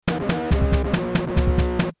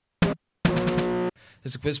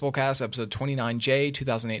This is Quizbowl Cast, episode 29J,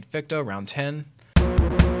 2008 FICHTE, round 10.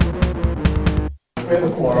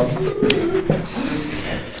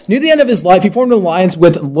 Near the end of his life, he formed an alliance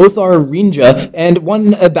with Lothar Reinge and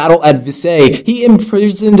won a battle at Visay. He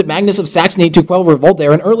imprisoned Magnus of Saxony to quell revolt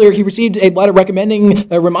there, and earlier he received a letter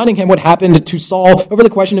reminding him what happened to Saul over the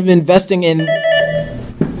question of investing in...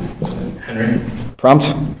 Henry.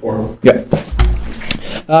 Prompt? 4. Yeah.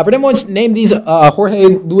 For them once name these Jorge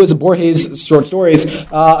Luis Borges short stories.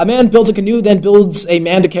 A man builds a canoe, then builds a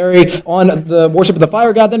man to carry on the worship of the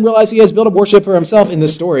fire god, then realizes he has built a worship for himself in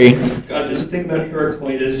this story. God, there's a thing about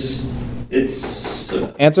Heraclitus. It's...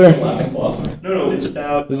 Answer? No, it's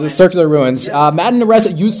about... This is Circular Ruins. Yes. Madden arrests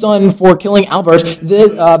Yu's son for killing Albert,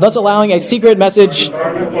 thus allowing a secret message.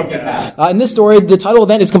 In this story, the title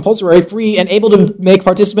event is compulsory, free, and able to make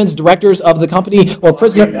participants directors of the company or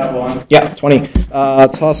prisoner. Yeah, 20.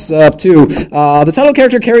 Toss up 2. The title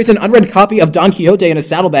character carries an unread copy of Don Quixote in a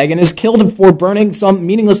saddlebag and is killed for burning some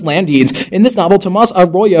meaningless land deeds. In this novel, Tomas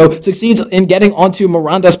Arroyo succeeds in getting onto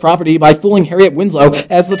Miranda's property by fooling Harriet Winslow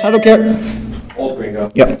as the title character. Old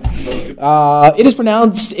Gringo. Yep. It is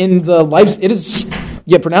pronounced in the life. It is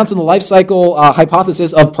pronounced in the life cycle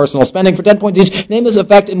hypothesis of personal spending. For 10 points each, name this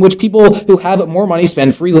effect in which people who have more money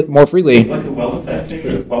spend more freely. Like the wealth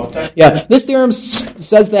effect. Wealth effect. Yeah. This theorem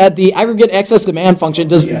says that the aggregate excess demand function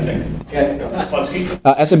does.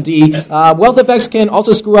 SMD. Wealth effects can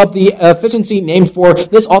also screw up the efficiency named for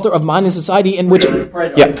this author of Mind and Society, in which.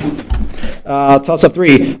 Toss up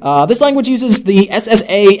 3. This language uses the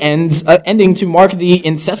SSA ending to mark the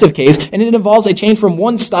incessive case, and it involves a change from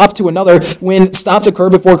one stop to another when stops occur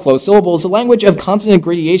before closed syllables. The language of consonant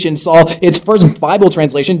gradation saw its first Bible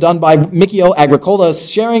translation done by Michio Agricola,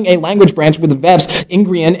 sharing a language branch with Vepes,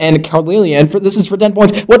 Ingrian, and Carelian. This is for 10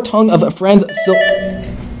 points. What tongue of Friends?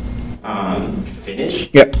 Finnish?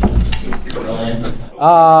 Yep.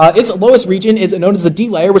 Its lowest region is known as the D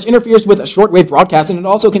layer, which interferes with shortwave broadcasting, and it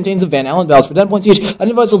also contains the Van Allen belts. For 10 points each,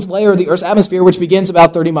 identifies this layer of the Earth's atmosphere, which begins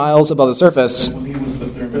about 30 miles above the surface.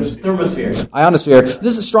 Thermosphere. Ionosphere.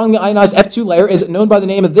 This strongly ionized F2 layer is known by the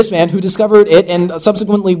name of this man who discovered it and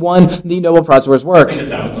subsequently won the Nobel Prize for his work. I think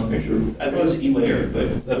it's Appleton picture. I thought it was E layer,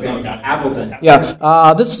 but that's not Appleton. Yeah.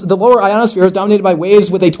 The lower ionosphere is dominated by waves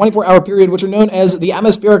with a 24-hour period, which are known as the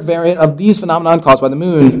atmospheric variant of these phenomena caused by the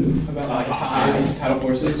moon. About tides, tidal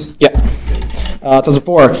forces? Yeah.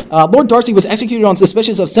 2004. Lord Darcy was executed on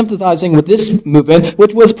suspicion of sympathizing with this movement,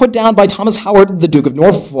 which was put down by Thomas Howard, the Duke of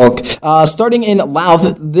Norfolk. Starting in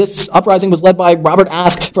Louth, this uprising was led by Robert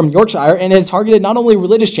Aske from Yorkshire, and it targeted not only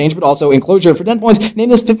religious change, but also enclosure. For 10 points, name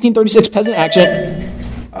this 1536 peasant action.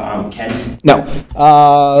 Kent. No.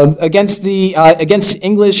 Against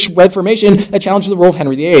English Reformation, a challenge to the rule of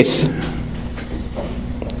Henry VIII.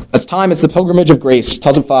 That's time. It's the Pilgrimage of Grace.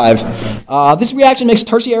 Toss up 5. This reaction makes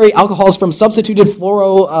tertiary alcohols from substituted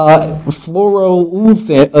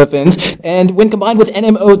fluoroolefins, and when combined with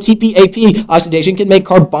NMO-TPAP oxidation, can make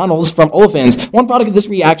carbonyls from olefins. One product of this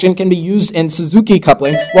reaction can be used in Suzuki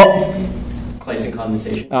coupling. Claisen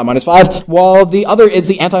condensation. -5. While the other is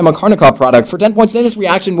the anti-Makarnikov product. For 10 points, name this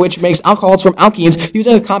reaction, which makes alcohols from alkenes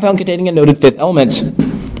using a compound containing a noted fifth element.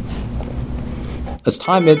 This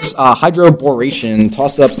time it's hydroboration.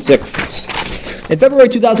 Toss up 6. In February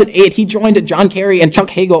 2008, he joined John Kerry and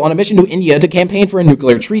Chuck Hagel on a mission to India to campaign for a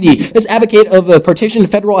nuclear treaty. This advocate of a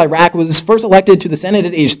partitioned federal Iraq was first elected to the Senate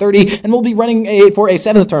at age 30 and will be running for a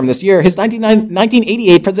 7th term this year. His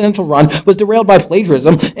 1988 presidential run was derailed by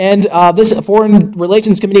plagiarism, and this Foreign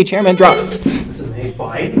Relations Committee chairman dropped... This is Nate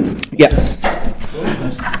Biden? Yeah.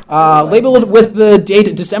 Labeled with the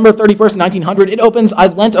date December 31st, 1900, it opens, I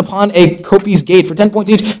leant upon a copy's gate. For 10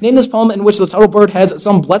 points each, name this poem in which the title bird has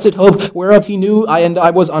some blessed hope, whereof he knew and I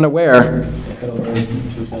was unaware.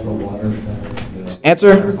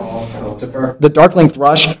 Answer? The Darkling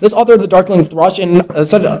Thrush. This author of the Darkling Thrush and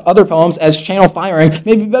such other poems as Channel Firing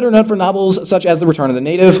may be better known for novels such as The Return of the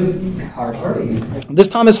Native. Hardy. This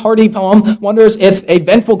Thomas Hardy poem wonders if a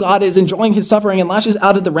vengeful god is enjoying his suffering and lashes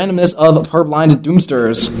out at the randomness of purblind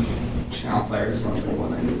doomsters. Channel Fire is one of the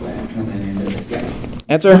one I knew and they named it. Yeah.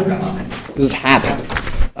 Answer? This is Hap.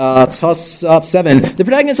 Toss up 7. The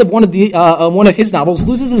protagonist of one of his novels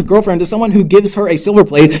loses his girlfriend to someone who gives her a silver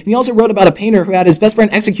plate, and he also wrote about a painter who had his best friend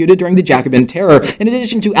executed during the Jacobin Terror. In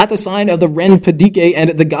addition to At the Sign of the Ren Padique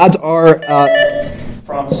and The Gods Are...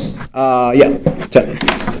 France. 10.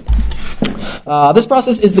 This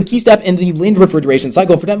process is the key step in the Lind refrigeration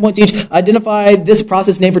cycle. For 10 points each, identify this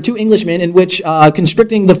process named for two Englishmen in which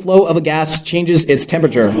constricting the flow of a gas changes its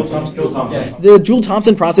temperature. Joule Thompson. The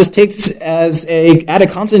Joule-Thomson process takes at a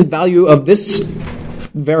constant value of this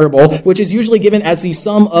variable, which is usually given as the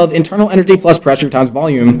sum of internal energy plus pressure times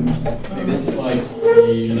volume. Maybe this is like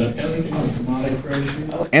the osmotic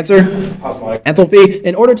ratio. Answer? Enthalpy.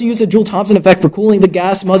 In order to use the Joule-Thomson effect for cooling, the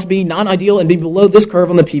gas must be non-ideal and be below this curve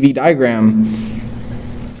on the PV diagram.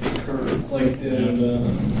 It's like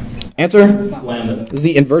the Answer? Lambda. This is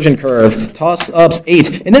the inversion curve. Toss-ups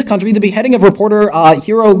 8. In this country, the beheading of reporter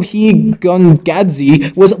Hirohi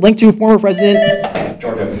Gungadze was linked to former President...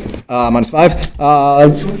 Georgia.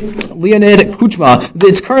 -5. Leonid Kuchma.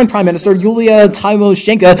 Its current prime minister, Yulia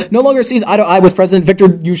Tymoshenko, no longer sees eye to eye with President Viktor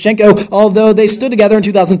Yushchenko, although they stood together in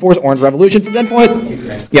 2004's Orange Revolution. For 10 point.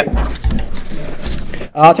 Yeah.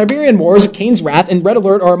 Tiberian Wars, Kane's Wrath, and Red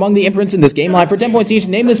Alert are among the imprints in this game line. For 10 points each,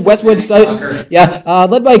 name this Westwood study. Yeah,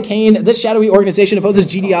 led by Kane, this shadowy organization opposes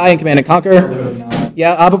GDI and Command and Conquer.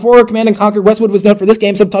 Yeah, before Command and Conquer, Westwood was known for this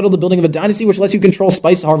game, subtitled The Building of a Dynasty, which lets you control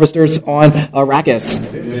spice harvesters on Arrakis.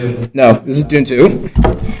 No, this is Dune 2.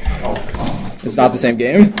 It's not the same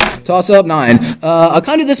game. Toss-up 9. A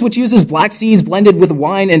kind of this which uses black seeds blended with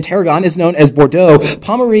wine and tarragon is known as Bordeaux.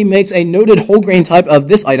 Pommery makes a noted whole grain type of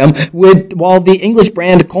this item, while the English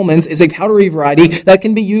brand Coleman's is a powdery variety that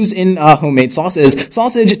can be used in homemade sauces.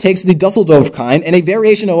 Sausage takes the Dusseldorf kind, and a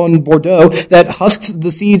variation on Bordeaux that husks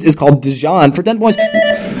the seeds is called Dijon. For 10 points...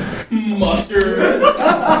 Mustard.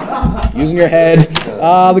 Using your head.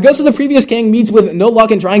 The ghost of the previous king meets with no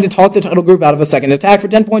luck in trying to talk the title group out of a second attack. For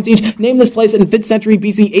 10 points each, name this place in 5th century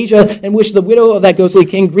BC Asia in which the widow of that ghostly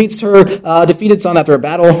king greets her defeated son after a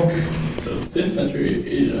battle. So 5th century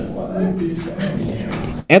Asia.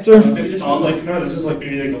 Answer? Maybe it's on like, no, this is like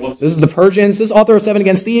maybe like This is the Persians. This author of Seven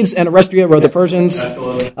Against Thebes and Arestia wrote the Persians.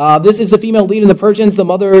 This is the female lead in the Persians, the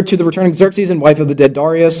mother to the returning Xerxes and wife of the dead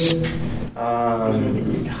Darius.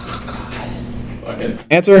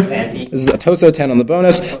 Answer? This is a Toso 10 on the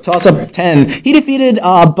bonus. Toss-up 10. He defeated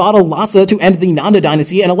Badalasa to end the Nanda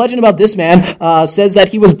dynasty, and a legend about this man says that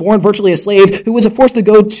he was born virtually a slave who was forced to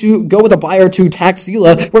go with a buyer to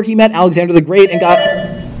Taxila, where he met Alexander the Great and got...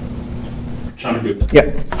 Chandragupta.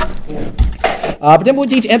 Yeah. For 10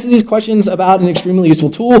 points each, answer these questions about an extremely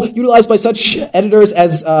useful tool utilized by such editors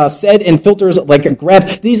as SED and filters like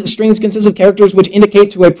grep. These strings consist of characters which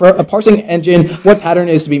indicate to a parsing engine what pattern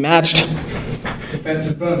is to be matched.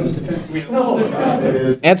 defensive bonus.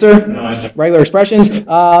 Defensive. Answer? No answer. Regular expressions.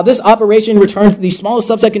 This operation returns the smallest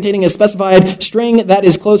subset containing a specified string that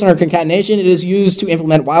is closed under concatenation. It is used to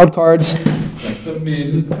implement wildcards. The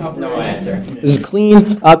min operation. No answer. This is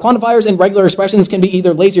clean. Quantifiers and regular expressions can be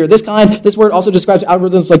either lazy or this kind. This word also describes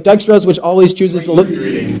algorithms like Dijkstra's, which always chooses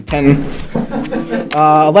the 10.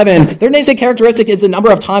 11. Their namesake characteristic is the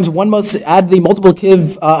number of times one must add the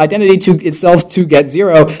multiplicative identity to itself to get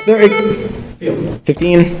 0.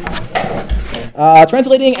 15.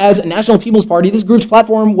 Translating as National People's Party, this group's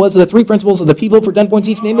platform was the three principles of the people. For 10 points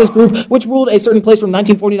each, name this group, which ruled a certain place from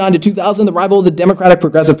 1949 to 2000, the rival of the Democratic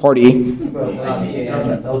Progressive Party.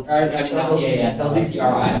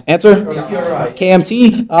 LDPRI. Answer?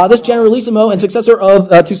 KMT. This Generalissimo and successor of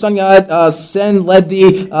Tu Sun Yat-sen led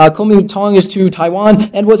the Kuomintang to Taiwan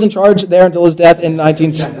and was in charge there until his death in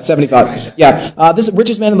 1975. This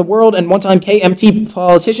richest man in the world and one-time KMT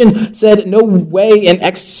politician said no way in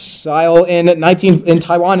exile in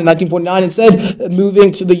Taiwan in 1949, instead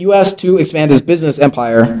moving to the U.S. to expand his business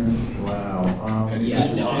empire. Wow.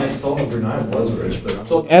 I saw Brunei was rich,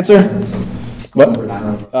 but Answer? What?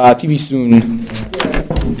 TV soon.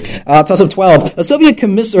 Toss-up 12. A Soviet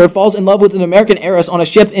commissar falls in love with an American heiress on a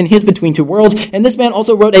ship in his Between Two Worlds, and this man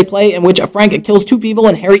also wrote a play in which Frank kills two people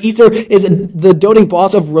and Harry Easter is the doting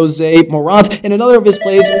boss of Rosé Morant. In another of his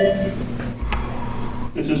plays...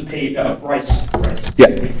 This is paid rice.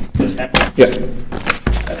 Yeah.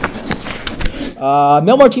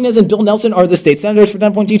 Mel Martinez and Bill Nelson are the state senators. For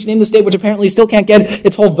 10 points each, name the state which apparently still can't get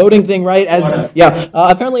its whole voting thing right.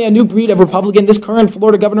 Apparently a new breed of Republican. This current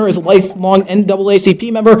Florida governor is a lifelong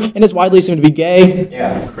NAACP member and is widely assumed to be gay.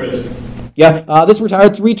 Chris. This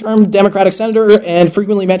retired three-term Democratic senator and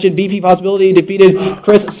frequently mentioned VP possibility defeated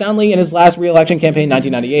Chris soundly in his last re-election campaign,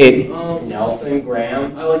 1998. Nelson,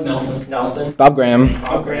 Graham. I like Nelson. Nelson. Bob Graham.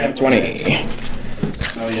 20.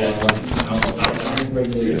 Oh yeah.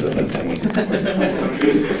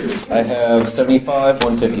 I have 75,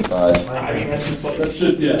 155. I mean, that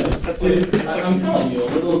should, yeah. That's like, I'm telling you, a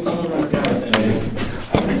little something like gas and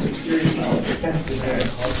having some serious knowledge.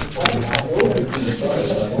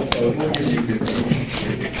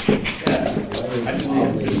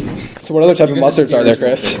 So what other type of mustards are there,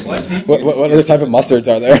 Chris? What other type of mustards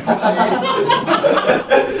are there?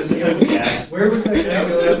 where was that guy?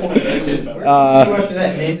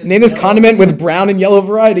 Name this condiment with brown and yellow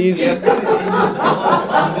varieties. Wait,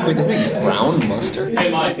 they make brown mustard?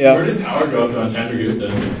 Hey, Mike, Yeah. where did Howard go after Enchanter Youth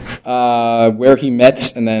then? Where he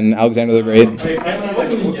met, and then Alexander the Great. Wait, I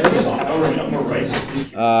didn't get this off. Howard and more rice.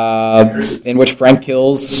 In which Frank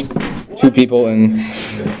kills 2 people and.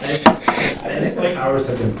 I just like hours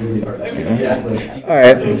have been really hard. All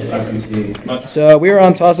right. So we are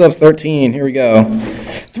on toss-up 13. Here we go.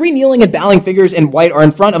 3 kneeling and bowing figures in white are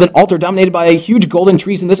in front of an altar dominated by huge golden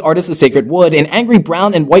trees in this artist's sacred wood. An angry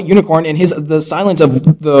brown and white unicorn in the silence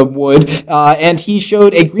of the wood, and he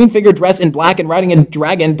showed a green figure dressed in black and riding a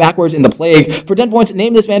dragon backwards in the plague. For 10 points,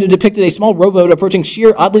 name this man who depicted a small rowboat approaching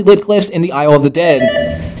sheer, oddly lit cliffs in the Isle of the Dead.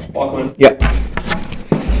 Auckland. Yep.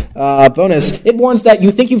 Bonus. It warns that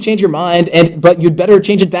you think you've changed your mind, but you'd better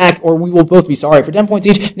change it back or we will both be sorry. For 10 points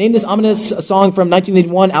each, name this ominous song from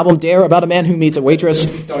 1981 album Dare about a man who meets a waitress.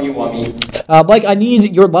 Don't You Want Me? Like I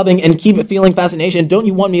Need Your Loving and Keep Feeling Fascination. Don't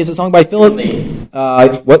You Want Me is a song by Philip...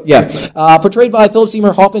 what? Yeah. Portrayed by Philip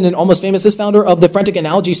Seymour Hoffman and Almost Famous, this founder of the frantic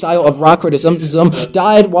analogy style of rock criticism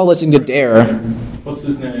died while listening to Dare. What's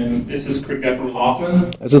his name? This is Quick Guy from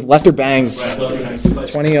Hoffman. This is Lester Bangs.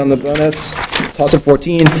 20 on the bonus. Toss of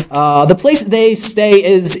 14. The place they stay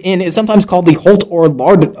is sometimes called the Holt or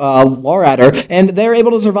Lauradder, and they're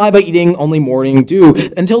able to survive by eating only morning dew.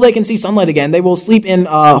 Until they can see sunlight again, they will sleep in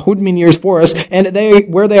Hoodminir's forest, and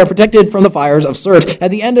where they are protected from the fires of Surt.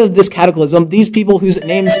 At the end of this cataclysm, these people whose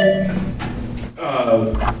names...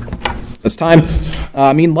 It's time.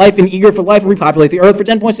 Mean life and eager for life repopulate the earth. For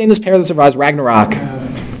 10 points, name this pair that survives Ragnarok.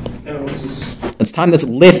 It's time. That's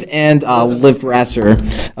Lith and Livrasser.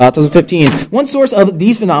 2015. One source of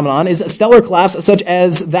these phenomenon is stellar collapse, such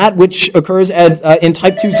as that which occurs in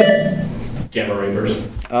Type 2... Gamma Rapers.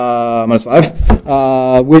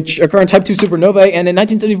 -5, which occur in Type 2 supernovae, and in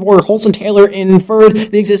 1974, Holson Taylor inferred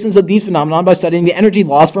the existence of these phenomena by studying the energy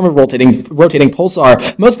loss from a rotating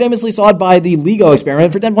pulsar. Most famously sought by the LIGO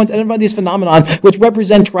experiment. For 10 points, identify these phenomenon, which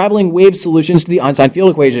represent traveling wave solutions to the Einstein field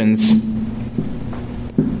equations.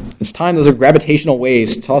 It's time. Those are gravitational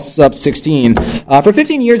waves. Tosses up 16. For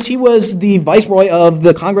 15 years, he was the viceroy of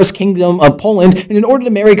the Congress Kingdom of Poland, and in order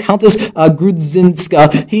to marry Countess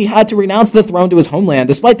Grudzinska, he had to renounce the throne to his homeland.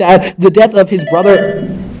 Despite that, the death of his brother...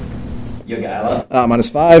 Yogala.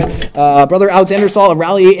 -5. Brother Alexander saw a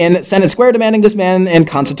rally in Senate Square demanding this man and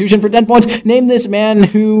Constitution. For 10 points, name this man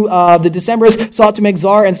who the Decembrists sought to make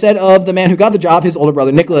czar instead of the man who got the job, his older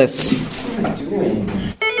brother Nicholas. What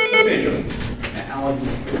are you doing?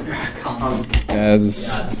 Alex.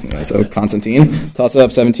 So Constantine. Toss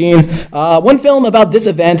up 17. One film about this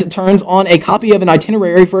event turns on a copy of an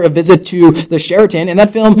itinerary for a visit to the Sheraton, and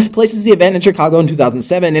that film places the event in Chicago in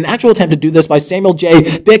 2007. An actual attempt to do this by Samuel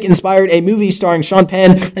J. Bick inspired a movie starring Sean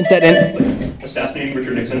Penn and set in... Assassinating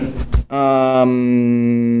Richard Nixon.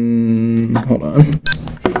 Hold on.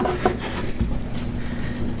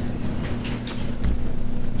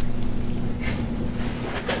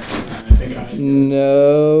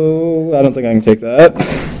 No, I don't think I can take that.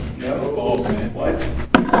 No. What?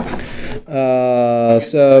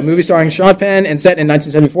 So, movie starring Sean Penn and set in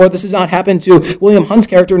 1974. This did not happen to William Hunt's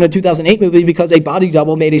character in a 2008 movie because a body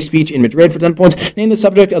double made a speech in Madrid. For 10 points, name the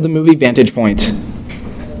subject of the movie Vantage Point.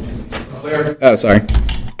 Claire. Oh, sorry.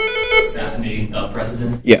 Assassinating the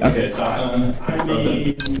president. Yeah. Okay, so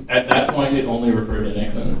at that point, it only referred to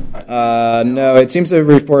Nixon. No, it seems to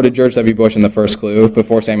refer to George W. Bush in the first clue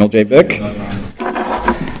before Samuel J. Bick.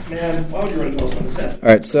 Man, why would you run close on assassin? All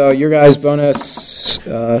right, so your guys' bonus.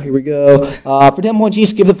 Here we go. For 10 points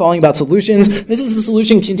each, give the following about solutions. This is a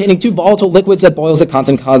solution containing 2 volatile liquids that boils at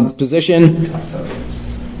constant composition.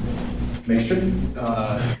 Mixture.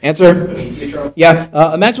 Answer? Azeotrope. Yeah.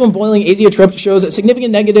 A maximum boiling azeotrope shows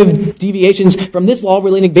significant negative deviations from this law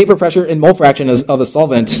relating vapor pressure and mole fraction of a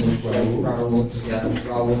solvent. Raoult's. Yeah.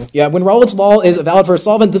 Raoult's. Yeah, when Raoult's law is valid for a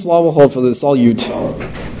solvent, this law will hold for the solute.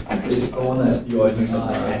 Is the one that you always use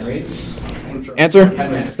Henry's. Answer?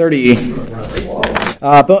 30.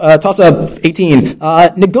 Toss up 18.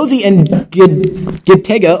 Ngozi and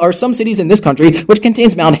Gitega are some cities in this country, which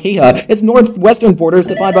contains Mount Heha. Its northwestern border is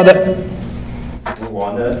defined by the...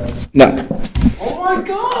 Rwanda. No. Oh my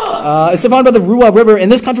god! It's defined by the Ruwa River,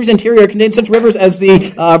 and this country's interior contains such rivers as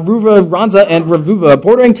the Ruva Ranza and Ravuva,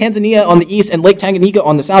 bordering Tanzania on the east and Lake Tanganyika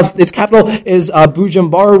on the south. Its capital is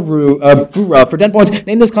Bujumbura. For 10 points,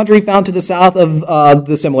 name this country found to the south of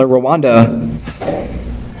the similar Rwanda.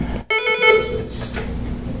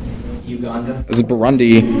 Uganda. Uganda. This is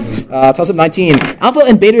Burundi. Toss-up 19. Alpha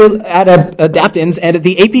and beta adaptins and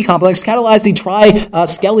the AP complex catalyze the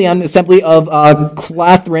triskelion assembly of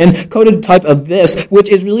clathrin-coated type of this, which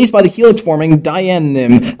is released by the helix-forming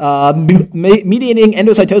dianym. Mediating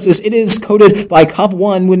endocytosis, it is coated by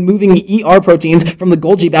COP1 when moving ER proteins from the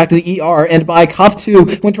Golgi back to the ER, and by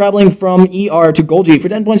COP2 when traveling from ER to Golgi. For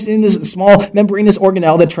 10 points, in this small membranous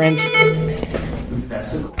organelle that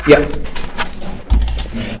Vesicle. Yeah.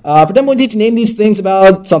 For 10 points each, name these things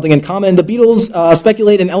about something in common. The Beatles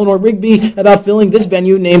speculate in Eleanor Rigby about filling this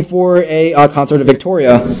venue named for a concert of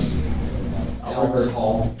Victoria. Albert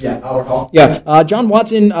Hall. Yeah, Albert Hall. Yeah. John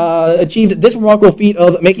Watson achieved this remarkable feat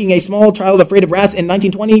of making a small child afraid of rats in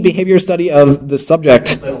 1920 behavior study of the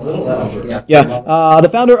subject. Little Albert. Yeah. The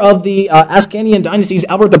founder of the Ascanian dynasties,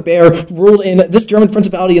 Albert the Bear, ruled in this German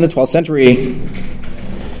principality in the 12th century.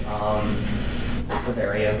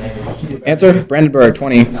 Bavaria, maybe. Answer, Brandenburg,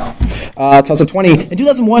 20. No. Toss-up 20. In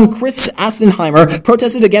 2001, Chris Assenheimer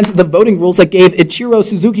protested against the voting rules that gave Ichiro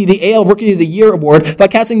Suzuki the AL Rookie of the Year award by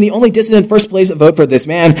casting the only dissident first-place vote for this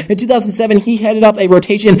man. In 2007, he headed up a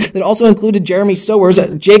rotation that also included Jeremy Sowers,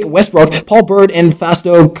 Jake Westbrook, Paul Bird, and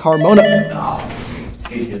Fausto Carmona.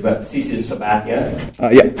 Cecil Sabathia.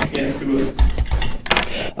 Yeah. Yeah, two.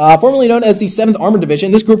 Formerly known as the 7th Armored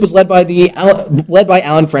Division, this group was led by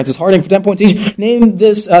Alan Francis Harding. For 10 points each, name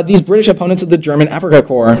these British opponents of the German Africa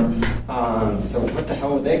Corps. So what the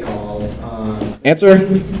hell were they called? Answer?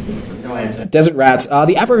 No answer. Desert rats.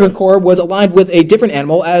 The Africa Corps was aligned with a different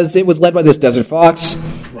animal, as it was led by this desert fox.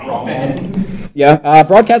 Wrong. Yeah.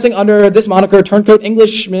 Broadcasting under this moniker, turncoat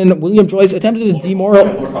Englishman William Joyce attempted to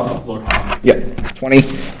demoralize. Lord Hall. Yeah, 20.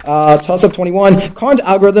 Toss-up 21. Karn's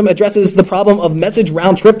algorithm addresses the problem of message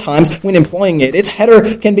round-trip times when employing it. Its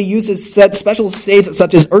header can be used to set special states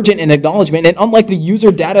such as urgent and acknowledgement, and unlike the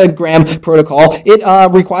user datagram protocol, it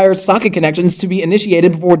requires socket connections to be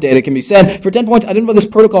initiated before data can be sent. For 10 points, identify this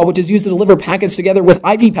protocol, which is used to deliver packets together with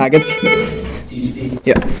IP packets. TCP.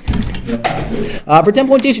 Yeah. For 10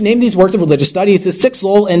 points each, name these works of religious studies. The sixth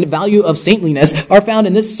soul and value of saintliness are found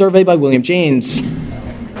in this survey by William James.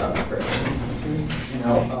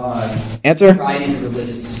 Answer? Varieties of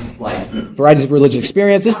religious life. Varieties of religious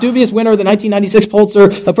experience. This dubious winner of the 1996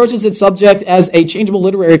 Pulitzer approaches its subject as a changeable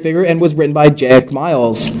literary figure and was written by Jack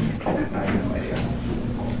Miles. I have no idea.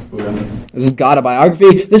 This is God, a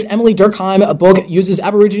biography. This Emily Durkheim book uses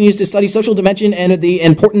Aborigines to study social dimension and the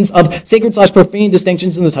importance of sacred/profane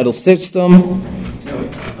distinctions in the title system.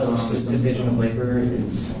 Division of labor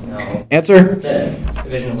is no. Answer?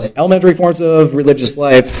 Division of labor. Elementary forms of religious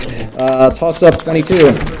life. Toss-up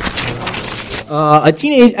 22.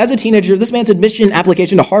 As a teenager, this man's admission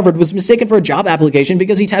application to Harvard was mistaken for a job application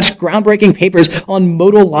because he attached groundbreaking papers on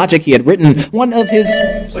modal logic he had written. One of his...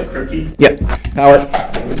 It's like Kripke. Yeah, power.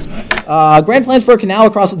 Grand plans for a canal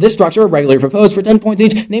across this structure are regularly proposed. For 10 points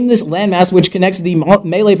each, name this landmass which connects the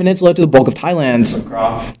Malay Peninsula to the bulk of Thailand.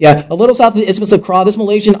 Yeah, a little south of the Isthmus of Kra, this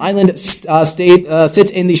Malaysian island state sits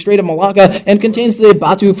in the Strait of Malacca and contains the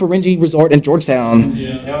Batu Faringi Resort in Georgetown.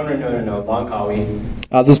 Yeah. No. Langkawi.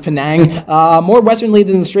 This is Penang. More westernly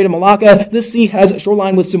than the Strait of Malacca, this sea has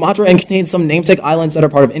shoreline with Sumatra and contains some namesake islands that are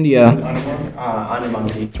part of India. Andaman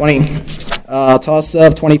 20.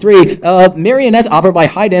 Toss-up 23. Marionette opera by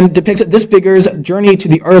Haydn depicts this figure's journey to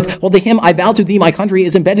the earth, while the hymn I Vow to Thee, My Country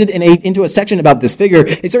is embedded into a section about this figure.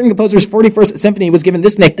 A certain composer's 41st symphony was given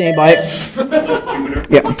this nickname by...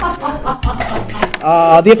 Yeah.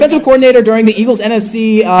 The offensive coordinator during the Eagles'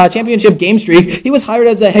 NFC championship game streak, he was hired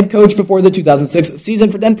as a head coach before the 2006 season.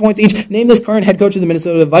 For 10 points each, name this current head coach of the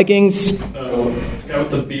Minnesota Vikings. The guy with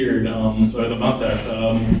the beard, sorry, the mustache.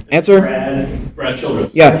 Answer? Brad Childress.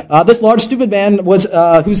 Yeah, this large stupid man was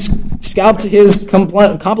who scalped his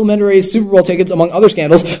complimentary Super Bowl tickets among other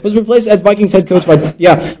scandals, was replaced as Vikings head coach by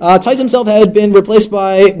Tice himself had been replaced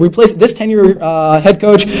this tenure head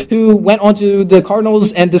coach who went on to the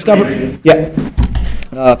Cardinals and discovered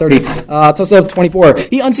 30. Toss-up 24.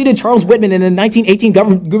 He unseated Charles Whitman in a 1918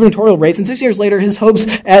 gubernatorial race, and 6 years later, his hopes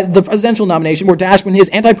at the presidential nomination were dashed when his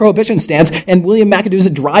anti-prohibition stance and William McAdoo's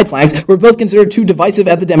dry planks were both considered too divisive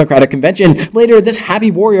at the Democratic convention. Later, this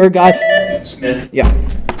happy warrior guy... Smith. Yeah.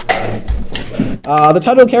 The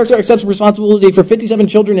title character accepts responsibility for 57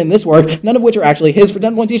 children in this work, none of which are actually his. For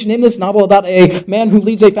 10 points each, name this novel about a man who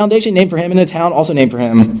leads a foundation named for him in a town also named for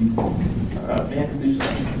him. Man,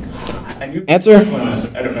 I Answer?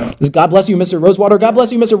 I don't know. This is God Bless You, Mr. Rosewater. God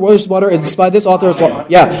Bless You, Mr. Rosewater is by this author. In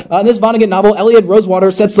this Vonnegut novel, Elliot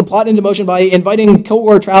Rosewater sets the plot into motion by inviting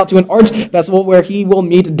Kilgore Trout to an arts festival where he will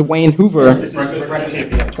meet Dwayne Hoover.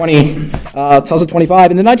 20. Tells it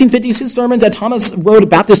 25. In the 1950s, his sermons at Thomas Road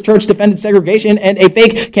Baptist Church defended segregation, and a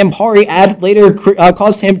fake Campari ad later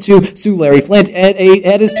caused him to sue Larry Flint at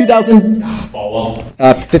his 2015.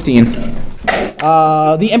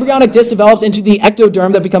 The embryonic disc develops into the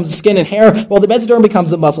ectoderm that becomes the skin and hair, while the mesoderm becomes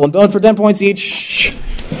the muscle and bone. For 10 points each.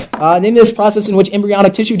 Name this process in which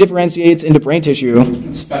embryonic tissue differentiates into brain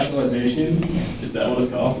tissue. Specialization. Is that what it's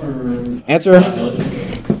called? Or Answer.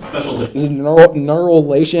 Specialization. This is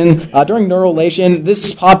neurulation. During neurulation,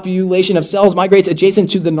 this population of cells migrates adjacent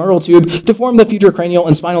to the neural tube to form the future cranial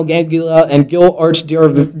and spinal ganglia and gill arch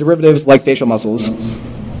derivatives like facial muscles.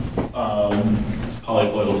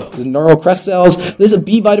 Polyploidal cells. The neural crest cells. This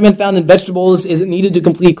B vitamin found in vegetables is needed to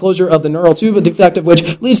complete closure of the neural tube, a defect of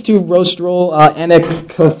which leads to rostral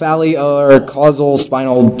anencephaly or causal spina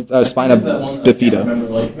bifida.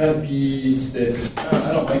 B6.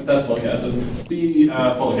 I don't think that's folic acid.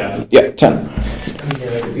 Folic acid. Yeah, 10. Yeah,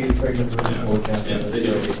 it'd be pregnant with folic acid. Yeah, they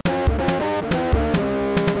do.